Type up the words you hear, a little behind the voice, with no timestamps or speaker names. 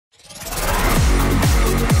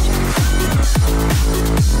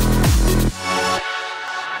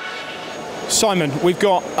Simon, we've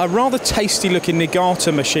got a rather tasty looking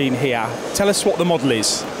NIIGATA machine here. Tell us what the model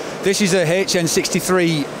is. This is a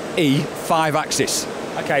HN63E 5-axis.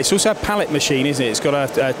 Okay, it's also a pallet machine, isn't it? It's got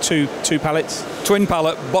a two pallets. Twin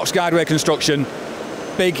pallet, box guideway construction,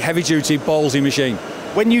 big heavy duty ballsy machine.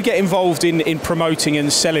 When you get involved in promoting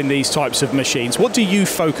and selling these types of machines, what do you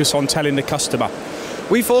focus on telling the customer?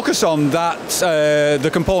 We focus on that,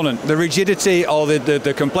 the component, the rigidity or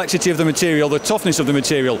the complexity of the material, the toughness of the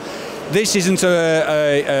material. This isn't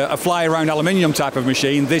a fly-around aluminium type of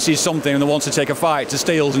machine. This is something that wants to take a fight to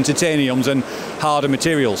steels and titaniums and harder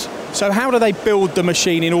materials. So how do they build the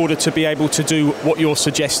machine in order to be able to do what you're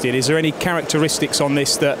suggesting? Is there any characteristics on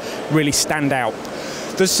this that really stand out?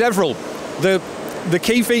 There's several. The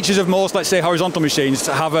key features of most, let's say, horizontal machines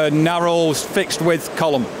have a narrow fixed width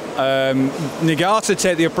column. NIIGATA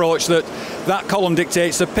take the approach that column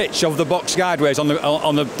dictates the pitch of the box guideways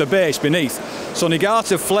on the base beneath. So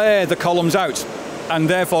NIIGATA flare the columns out and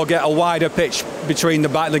therefore get a wider pitch between the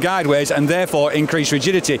guideways and therefore increase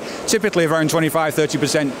rigidity, typically around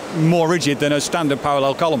 25–30% more rigid than a standard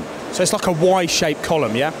parallel column. So it's like a Y-shaped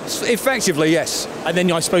column, yeah? Effectively, yes. And then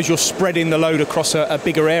I suppose you're spreading the load across a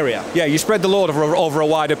bigger area. Yeah, you spread the load over a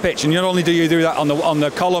wider pitch, and not only do you do that on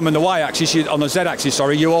the column and the Y-axis, on the Z-axis,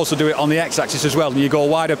 sorry, you also do it on the X-axis as well, and you go a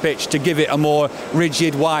wider pitch to give it a more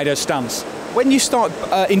rigid, wider stance. When you start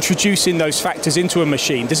introducing those factors into a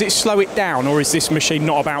machine, does it slow it down, or is this machine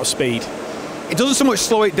not about speed? It doesn't so much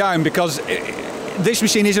slow it down because this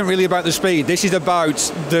machine isn't really about the speed. This is about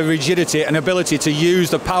the rigidity and ability to use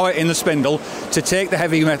the power in the spindle to take the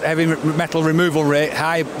heavy metal removal rate,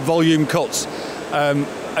 high volume cuts,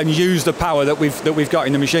 and use the power that we've got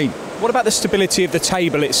in the machine. What about the stability of the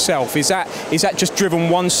table itself? Is that just driven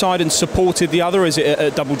one side and supported the other, or is it a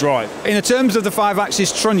double drive? In terms of the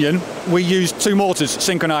 5-axis trunnion, we use two motors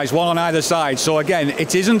synchronized, one on either side. So again,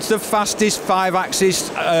 it isn't the fastest 5-axis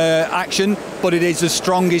action, but it is the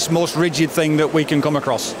strongest, most rigid thing that we can come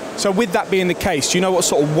across. So with that being the case, do you know what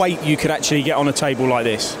sort of weight you could actually get on a table like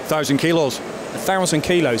this? 1,000 kilos. 1,000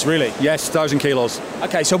 kilos, really? Yes, 1,000 kilos.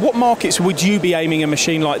 Okay, so what markets would you be aiming a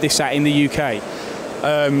machine like this at in the UK?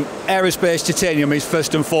 Aerospace titanium is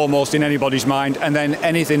first and foremost in anybody's mind, and then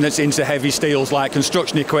anything that's into heavy steels like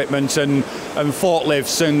construction equipment and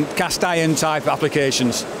forklifts and cast iron type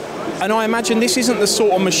applications. And I imagine this isn't the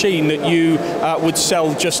sort of machine that you would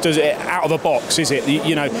sell just as out of the box, is it?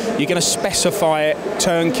 You know, you're going to specify it,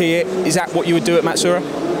 turnkey it. Is that what you would do at Matsuura?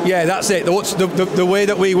 Yeah, that's it. The way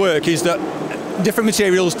that we work is that different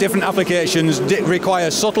materials, different applications require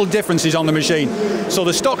subtle differences on the machine. So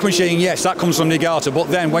the stock machine, yes, that comes from NIIGATA, but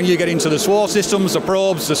then when you get into the SWAR systems, the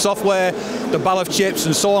probes, the software, the ballast chips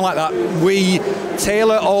and so on like that, we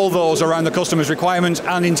tailor all those around the customer's requirements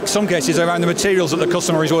and in some cases around the materials that the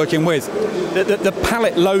customer is working with. The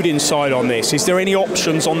pallet loading side on this, is there any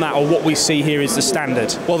options on that, or what we see here is the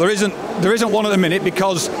standard? Well, there isn't one at the minute,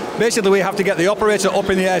 because basically we have to get the operator up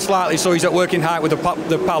in the air slightly so he's at working height with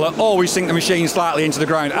the pallet, or we sink the machine slightly into the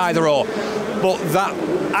ground, either or. But that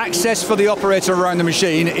access for the operator around the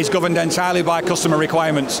machine is governed entirely by customer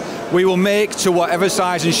requirements. We will make to whatever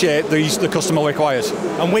size and shape the customer requires.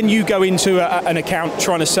 And when you go into an account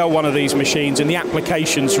trying to sell one of these machines and the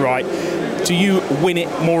application's right, do you win it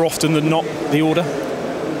more often than not, the order?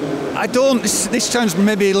 I don't. This sounds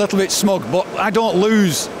maybe a little bit smug, but I don't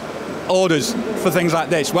lose orders for things like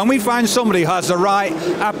this. When we find somebody who has the right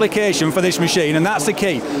application for this machine, and that's the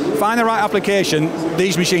key, find the right application,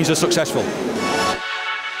 these machines are successful.